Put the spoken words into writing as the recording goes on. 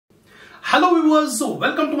Hello viewers,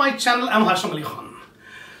 welcome to my channel. I am Hasham.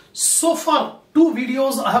 So far, two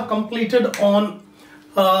videos I have completed on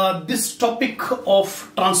this topic of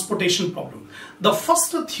transportation problem. The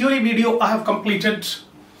first theory video I have completed.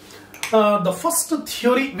 On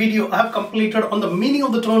the meaning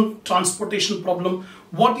of the term transportation problem,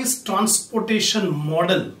 what is transportation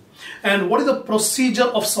model, and what is the procedure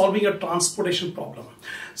of solving a transportation problem.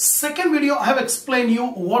 Second video, I have explained you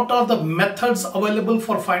what are the methods available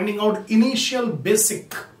for finding out initial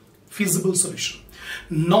basic feasible solution.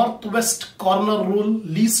 Northwest corner rule,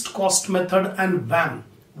 least cost method, and VAM,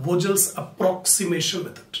 Vogel's approximation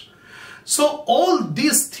method. So all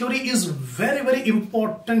this theory is very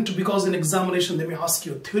important, because in examination they may ask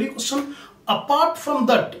you a theory question. Apart from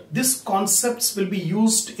that, these concepts will be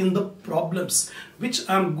used in the problems, which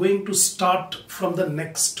I am going to start from the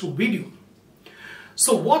next video.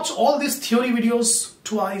 So watch all these theory videos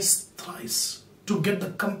twice, thrice to get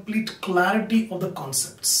the complete clarity of the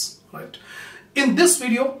concepts, right? In this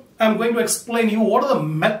video, I am going to explain you what are the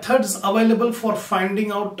methods available for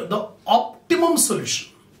finding out the optimum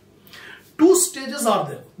solution. Two stages are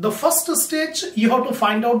there. The first stage, you have to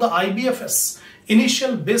find out the IBFS,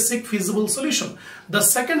 initial basic feasible solution. The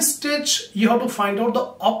second stage, you have to find out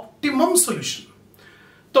the optimum solution.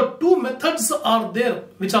 The two methods are there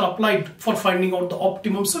which are applied for finding out the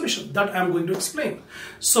optimum solution that I am going to explain.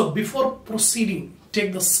 So before proceeding,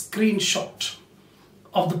 take the screenshot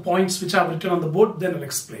of the points which I have written on the board, then I'll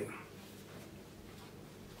explain.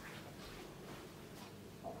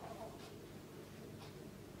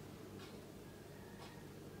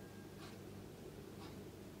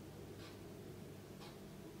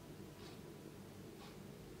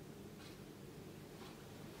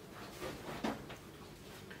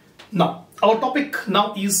 Now, our topic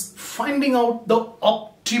now is finding out the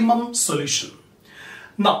optimum solution.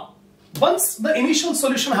 Now, once the initial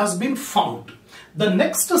solution has been found, the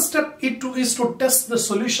next step is to test the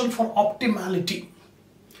solution for optimality.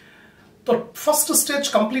 The first stage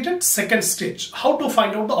completed, second stage, how to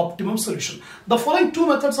find out the optimum solution. The following two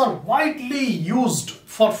methods are widely used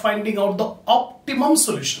for finding out the optimum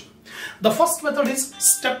solution. The first method is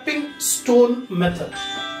stepping stone method.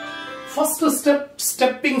 First step,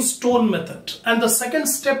 stepping stone method, and the second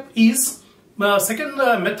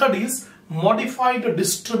method is modified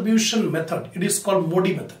distribution method. It is called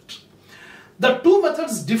MODI method. The two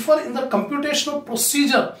methods differ in the computational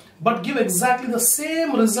procedure but give exactly the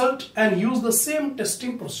same result and use the same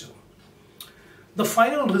testing procedure. The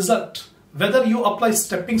final result, whether you apply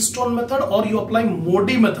stepping stone method or you apply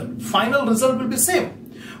MODI method, final result will be same.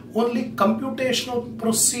 Only computational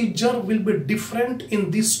procedure will be different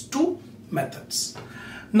in these two methods.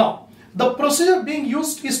 Now, the procedure being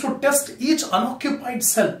used is to test each unoccupied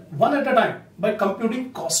cell one at a time by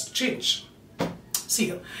computing cost change. See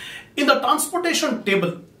here, in the transportation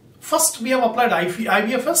table, first we have applied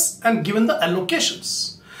IBFS and given the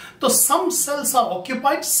allocations. So some cells are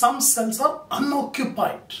occupied, some cells are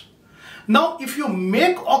unoccupied. Now, if you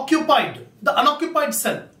make occupied the unoccupied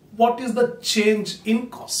cell, what is the change in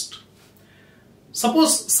cost?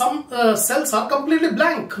 Suppose some cells are completely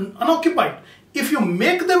blank, unoccupied. If you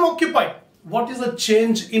make them occupied, what is the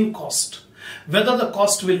change in cost? Whether the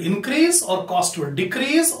cost will increase or cost will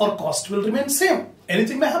decrease or cost will remain same.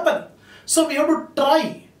 Anything may happen. So we have to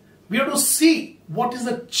try. We have to see what is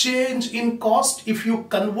the change in cost if you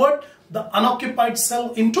convert the unoccupied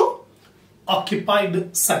cell into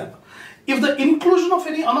occupied cell. If the inclusion of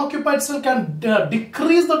any unoccupied cell can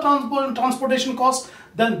decrease the transportation cost,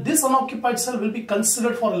 then this unoccupied cell will be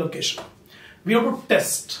considered for allocation. We have to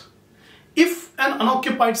test. If an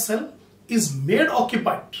unoccupied cell is made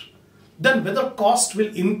occupied, then whether cost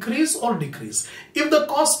will increase or decrease. If the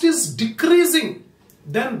cost is decreasing,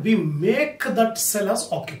 then we make that cell as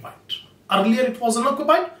occupied. Earlier it was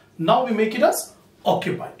unoccupied, now we make it as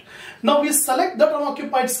occupied. Now we select that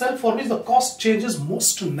unoccupied cell for which the cost change is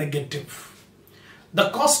most negative. The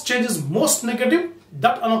cost change is most negative,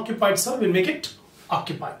 that unoccupied cell will make it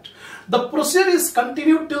occupied. The procedure is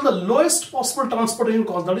continued till the lowest possible transportation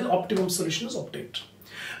cost, that is optimum solution, is obtained.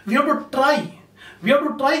 We have to try. We have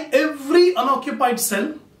to try every unoccupied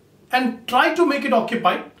cell and try to make it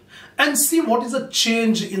occupied and see what is the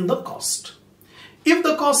change in the cost. If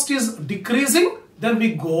the cost is decreasing, then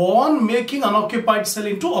we go on making unoccupied cell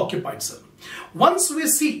into occupied cell. Once we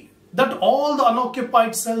see that all the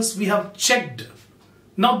unoccupied cells we have checked,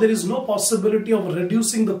 now there is no possibility of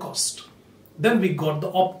reducing the cost, then we got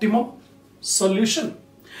the optimum solution.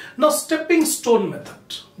 Now, stepping stone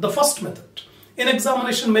method, the first method. In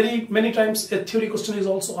examination, many times a theory question is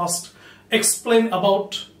also asked, explain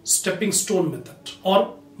about stepping stone method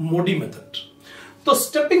or MODI method. The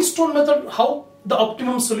stepping stone method, how the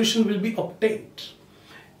optimum solution will be obtained.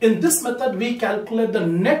 In this method, we calculate the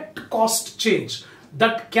net cost change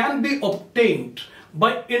that can be obtained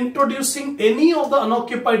by introducing any of the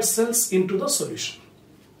unoccupied cells into the solution.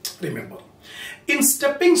 Remember, in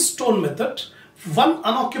stepping stone method, one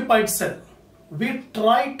unoccupied cell, we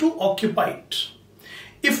try to occupy it.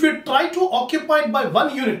 If we try to occupy it by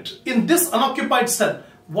 1 unit in this unoccupied cell,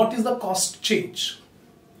 what is the cost change?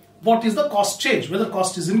 What is the cost change? Whether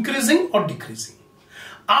cost is increasing or decreasing.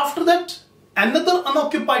 After that, another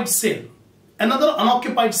unoccupied cell,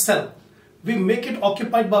 we make it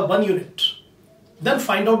occupied by 1 unit. Then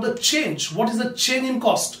find out the change. What is the change in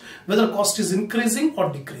cost? Whether cost is increasing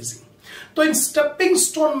or decreasing. So in stepping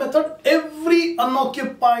stone method, every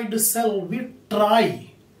unoccupied cell we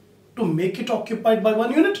try to make it occupied by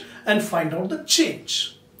 1 unit and find out the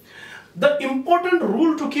change. The important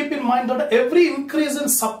rule to keep in mind that every increase in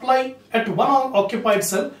supply at one occupied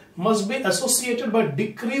cell must be associated by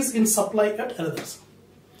decrease in supply at another cell.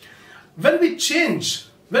 When we change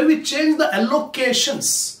the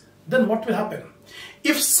allocations, then what will happen?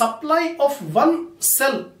 If supply of one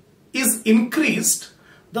cell is increased,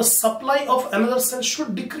 the supply of another cell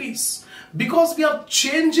should decrease, because we are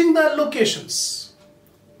changing the allocations.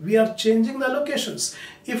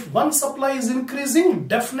 If one supply is increasing,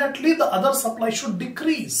 definitely the other supply should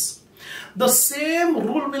decrease. The same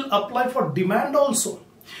rule will apply for demand also.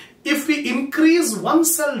 If we increase one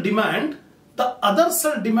cell demand, the other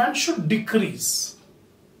cell demand should decrease.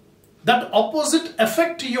 That opposite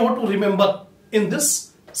effect you have to remember in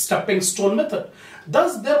this stepping stone method.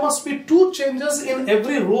 Thus, there must be 2 changes in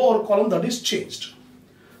every row or column that is changed.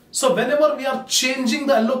 So whenever we are changing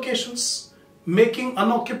the allocations, making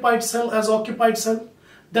unoccupied cell as occupied cell,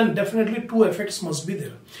 then definitely 2 effects must be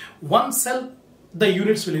there. One cell, the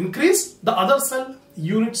units will increase. The other cell,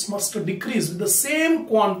 units must decrease with the same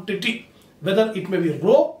quantity, whether it may be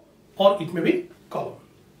row or it may be column.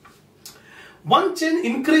 One change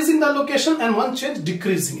increasing the allocation and one change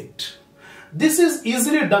decreasing it. This is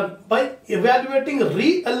easily done by evaluating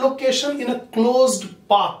reallocation in a closed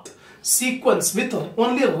path sequence with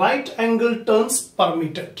only right angle turns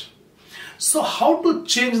permitted. So how to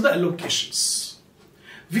change the allocations?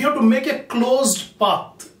 We have to make a closed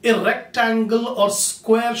path. A rectangle or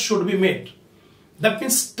square should be made. That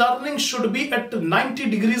means turning should be at 90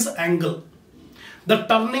 degrees angle. The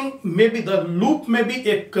turning may be, the loop may be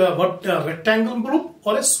a rectangle loop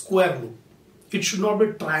or a square loop. It should not be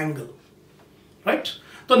triangle. Right?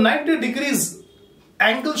 So 90 degrees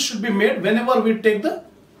angle should be made whenever we take the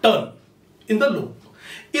turn in the loop.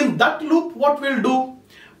 In that loop, what we'll do,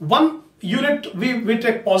 one unit we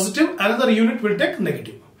take positive, another unit will take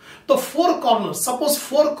negative. So 4 corners, suppose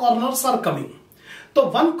 4 corners are coming. So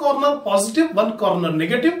one corner positive, one corner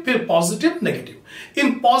negative, फिर positive, negative.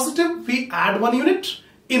 In positive, we add 1 unit.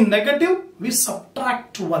 In negative, we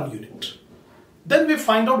subtract 1 unit. Then we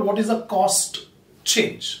find out what is the cost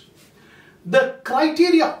change. The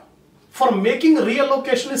criteria for making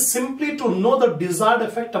reallocation is simply to know the desired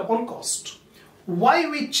effect upon cost. Why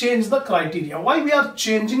we change the criteria? Why we are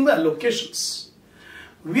changing the allocations?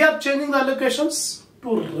 We are changing the allocations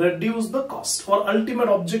to reduce the cost. Our ultimate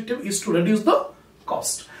objective is to reduce the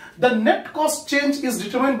cost. The net cost change is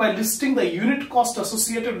determined by listing the unit cost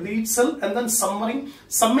associated with each cell and then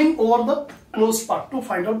summing over the closed part to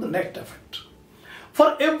find out the net effect.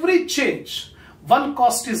 For every change, one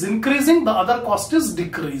cost is increasing, the other cost is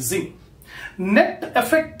decreasing. Net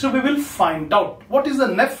effect we will find out. What is the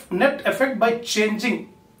net effect by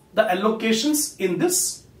changing the allocations in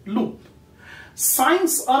this loop?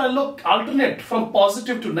 Signs are alternate from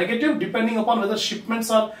positive to negative depending upon whether shipments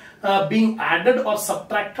are being added or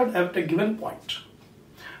subtracted at a given point.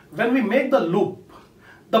 When we make the loop,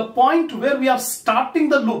 the point where we are starting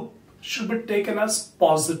the loop should be taken as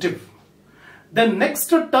positive. Then next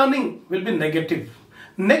turning will be negative.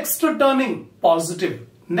 Next turning positive.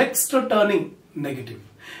 Next turning negative.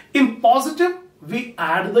 In positive, we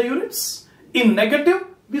add the units. In negative,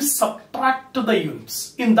 we subtract the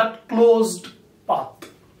units in that closed path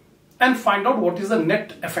and find out what is the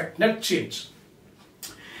net effect, net change.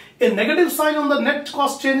 A negative sign on the net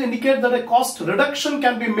cost change indicates that a cost reduction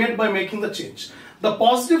can be made by making the change. The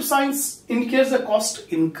positive signs indicates a cost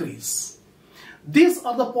increase. These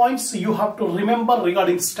are the points you have to remember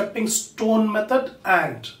regarding stepping stone method,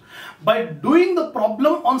 and by doing the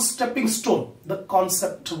problem on stepping stone, the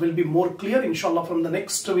concept will be more clear. Inshallah, from the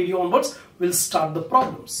next video onwards, we'll start the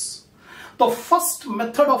problems. The first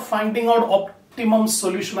method of finding out optimum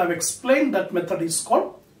solution I've explained, that method is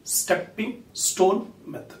called stepping stone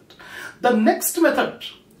method. The next method,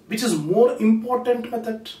 which is more important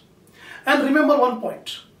method, And remember one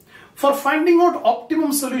point. For finding out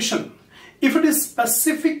optimum solution, if it is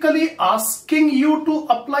specifically asking you to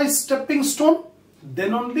apply stepping stone,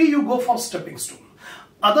 then only you go for stepping stone.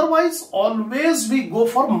 Otherwise, always we go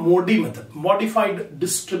for MODI method, modified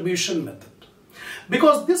distribution method.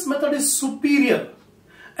 Because this method is superior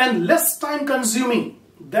and less time consuming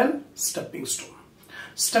than stepping stone.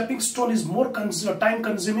 Stepping stone is more time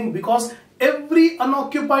consuming because every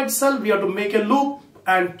unoccupied cell we have to make a loop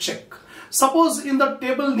and check. Suppose in the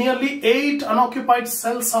table nearly 8 unoccupied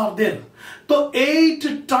cells are there. So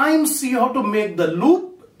 8 times you have to make the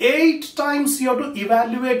loop. 8 times you have to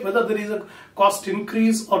evaluate whether there is a cost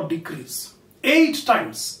increase or decrease. 8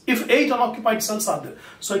 times if 8 unoccupied cells are there.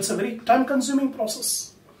 So it's a very time consuming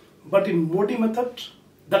process. But in MODI method,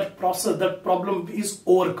 that problem is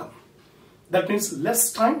overcome. That means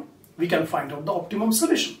less time we can find out the optimum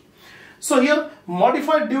solution. So here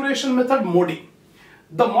modified duration method MODI.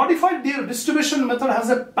 The modified distribution method has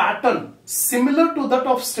a pattern similar to that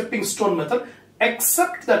of stepping stone method,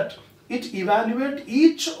 except that it evaluates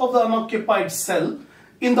each of the unoccupied cell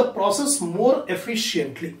in the process more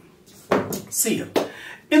efficiently. See here,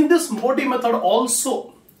 in this MODI method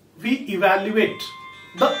also we evaluate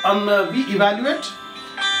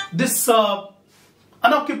this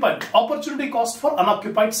unoccupied opportunity cost for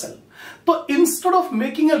unoccupied cell. So instead of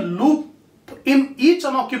making a loop in each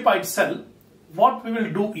unoccupied cell, what we will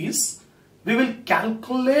do is we will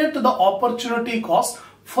calculate the opportunity cost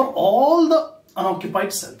for all the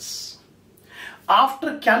unoccupied cells.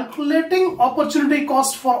 After calculating opportunity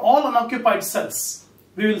cost for all unoccupied cells,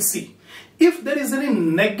 we will see if there is any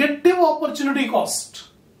negative opportunity cost,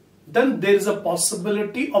 then there is a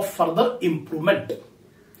possibility of further improvement.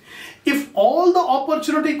 If all the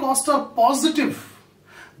opportunity costs are positive,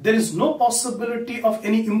 there is no possibility of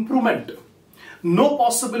any improvement, no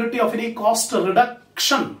possibility of any cost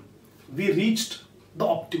reduction. We reached the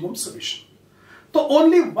optimum solution. So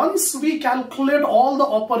only once we calculate all the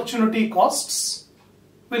opportunity costs,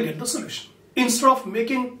 we'll get the solution. Instead of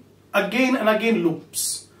making again and again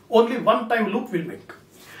loops, only one time loop we'll make.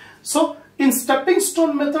 So in stepping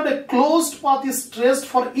stone method, a closed path is traced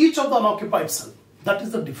for each of the unoccupied cell. That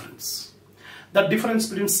is the difference. The difference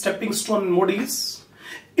between stepping stone and MODI is,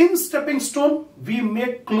 in stepping stone, we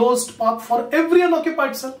make closed path for every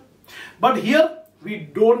unoccupied cell. But here, we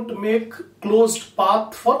don't make closed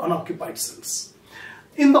path for unoccupied cells.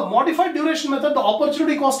 In the modified duration method, the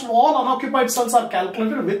opportunity cost of all unoccupied cells are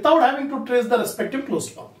calculated without having to trace the respective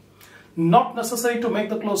closed path. Not necessary to make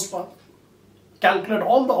the closed path. Calculate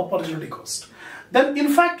all the opportunity cost. Then in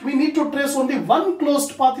fact, we need to trace only one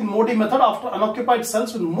closed path in MODI method after unoccupied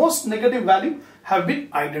cells with most negative value have been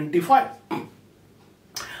identified.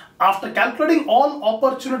 After calculating all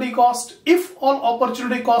opportunity cost, if all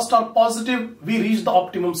opportunity costs are positive, we reach the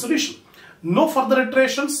optimum solution. No further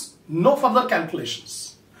iterations, no further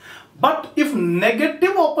calculations. But if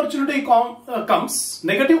negative opportunity cost comes,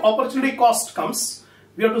 we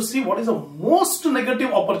have to see what is the most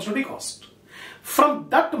negative opportunity cost. From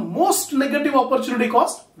that most negative opportunity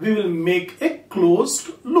cost, we will make a closed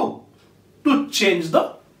loop to change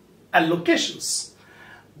the allocations.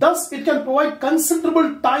 Thus, it can provide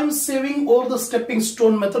considerable time saving over the stepping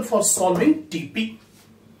stone method for solving TP.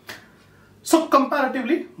 So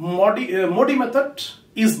comparatively, MODI method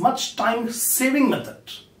is much time saving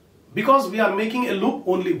method because we are making a loop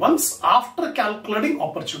only once after calculating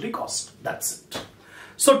opportunity cost. That's it.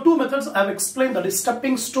 So two methods I have explained, that is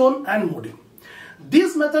stepping stone and MODI.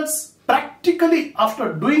 These methods practically,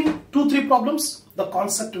 after doing 2-3 problems, the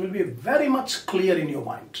concept will be very much clear in your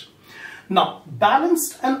mind. Now,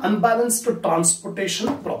 balanced and unbalanced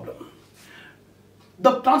transportation problem.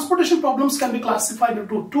 The transportation problems can be classified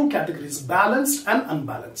into two categories, balanced and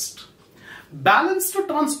unbalanced. Balanced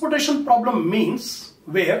transportation problem means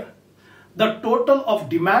where the total of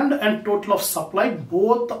demand and total of supply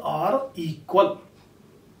both are equal.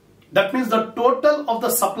 That means the total of the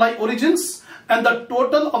supply origins and the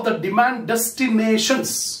total of the demand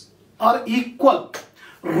destinations are equal.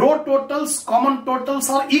 Row totals, common totals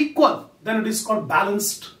are equal. Then it is called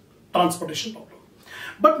balanced transportation problem.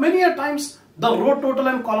 But many a times the row total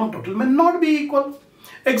and column total may not be equal.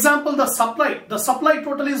 Example, the supply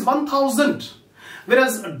total is 1000,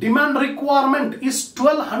 whereas demand requirement is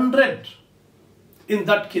 1200. In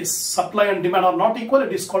that case, supply and demand are not equal.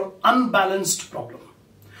 It is called unbalanced problem.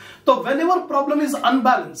 So whenever problem is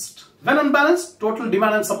unbalanced, when unbalanced, total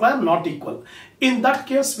demand and supply are not equal. In that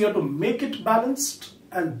case, we have to make it balanced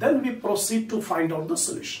and then we proceed to find out the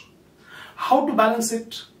solution. How to balance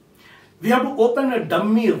it? We have to open a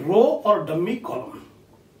dummy row or dummy column.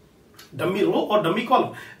 Dummy row or dummy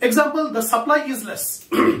column. Example, the supply is less.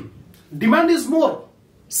 Demand is more,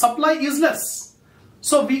 supply is less.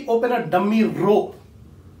 So we open a dummy row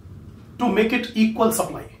to make it equal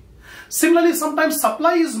supply. Similarly, sometimes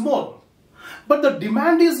supply is more, but the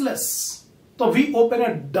demand is less. So we open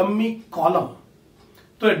a dummy column.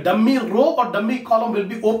 So a dummy row or dummy column will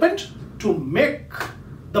be opened to make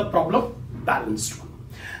the problem balanced one.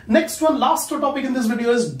 Next one, last topic in this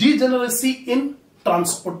video is degeneracy in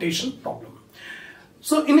transportation problem.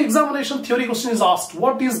 So in examination theory question is asked,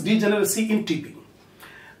 what is degeneracy in TP?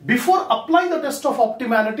 Before applying the test of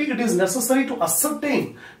optimality, it is necessary to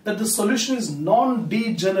ascertain that the solution is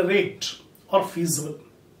non-degenerate or feasible.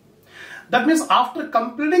 That means after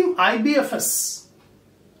completing IBFS,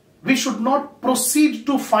 we should not proceed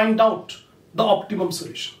to find out the optimum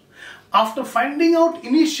solution. After finding out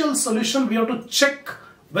initial solution, we have to check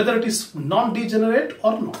whether it is non-degenerate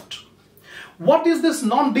or not. What is this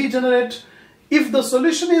non-degenerate? If the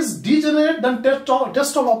solution is degenerate, then test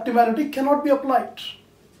of optimality cannot be applied.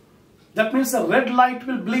 That means a red light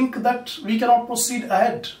will blink that we cannot proceed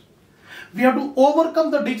ahead. We have to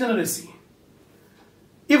overcome the degeneracy.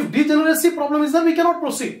 If degeneracy problem is there, we cannot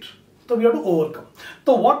proceed. So we have to overcome.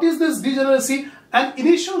 So what is this degeneracy? An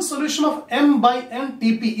initial solution of m by n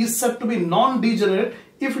TP is said to be non-degenerate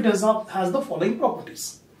if it has the following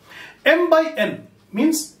properties. M by n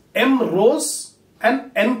means m rows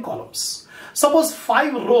and n columns. Suppose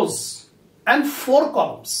 5 rows and 4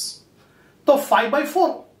 columns. So 5 by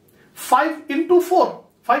 4. 5 into 4.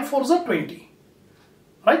 5 4s are 20.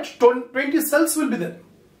 Right? 20 cells will be there.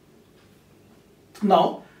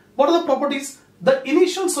 Now, what are the properties? The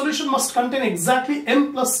initial solution must contain exactly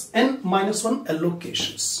m plus n minus 1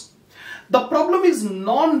 allocations. The problem is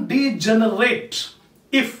non-degenerate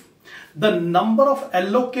if the number of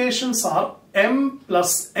allocations are m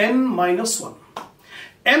plus n minus 1.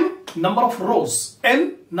 M number of rows,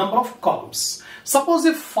 n number of columns. Suppose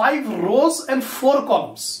if 5 rows and 4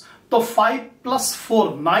 columns, so 5 plus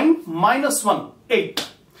 4, 9 minus 1, 8.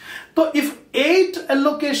 So if 8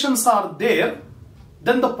 allocations are there,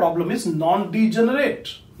 then the problem is non-degenerate.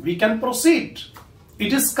 We can proceed.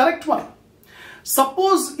 It is correct one.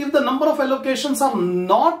 Suppose if the number of allocations are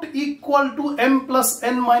not equal to m plus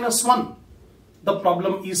n minus 1, the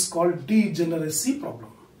problem is called degeneracy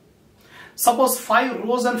problem. Suppose 5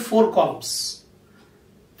 rows and 4 columns.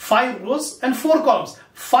 5 rows and 4 columns.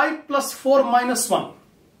 5 plus 4 minus 1,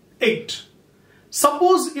 8.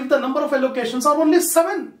 Suppose if the number of allocations are only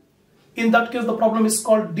 7. In that case, the problem is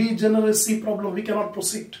called degeneracy problem. We cannot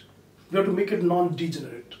proceed. We have to make it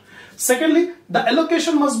non-degenerate. Secondly, the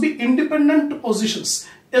allocation must be independent positions.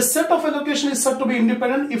 A set of allocation is said to be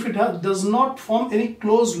independent if it does not form any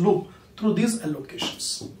closed loop through these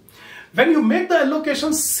allocations. When you make the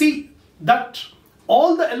allocations, see that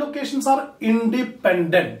all the allocations are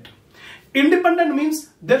independent. Independent means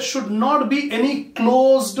there should not be any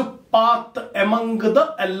closed path among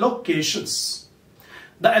the allocations.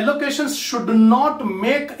 The allocations should not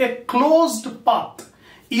make a closed path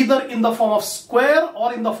either in the form of square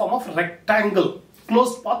or in the form of rectangle.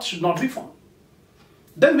 Closed path should not be formed.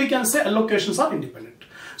 Then we can say allocations are independent.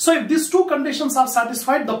 So if these two conditions are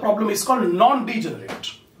satisfied, the problem is called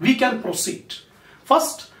non-degenerate. We can proceed.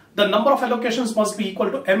 First, the number of allocations must be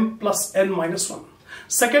equal to m plus n minus 1.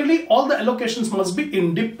 Secondly, all the allocations must be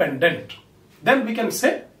independent. Then we can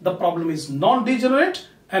say the problem is non-degenerate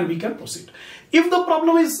and we can proceed. If the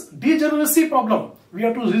problem is degeneracy problem, we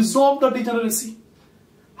have to resolve the degeneracy.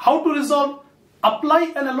 How to resolve?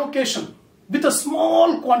 Apply an allocation with a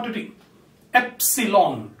small quantity,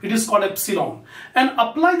 epsilon. It is called epsilon. And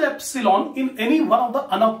apply the epsilon in any one of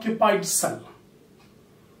the unoccupied cell.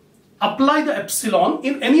 Apply the epsilon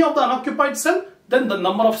in any of the unoccupied cell, then the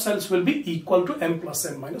number of cells will be equal to m plus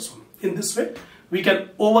n minus 1. In this way, we can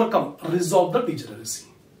resolve the degeneracy.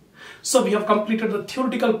 So we have completed the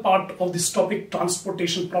theoretical part of this topic,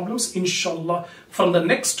 transportation problems. Inshallah, from the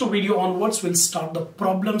next video onwards, we'll start the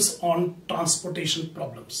problems on transportation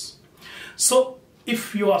problems. So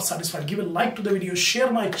if you are satisfied, give a like to the video,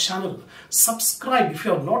 share my channel, subscribe if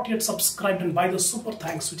you have not yet subscribed, and buy the super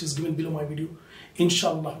thanks which is given below my video.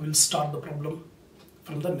 Inshallah, we'll start the problem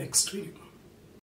from the next video.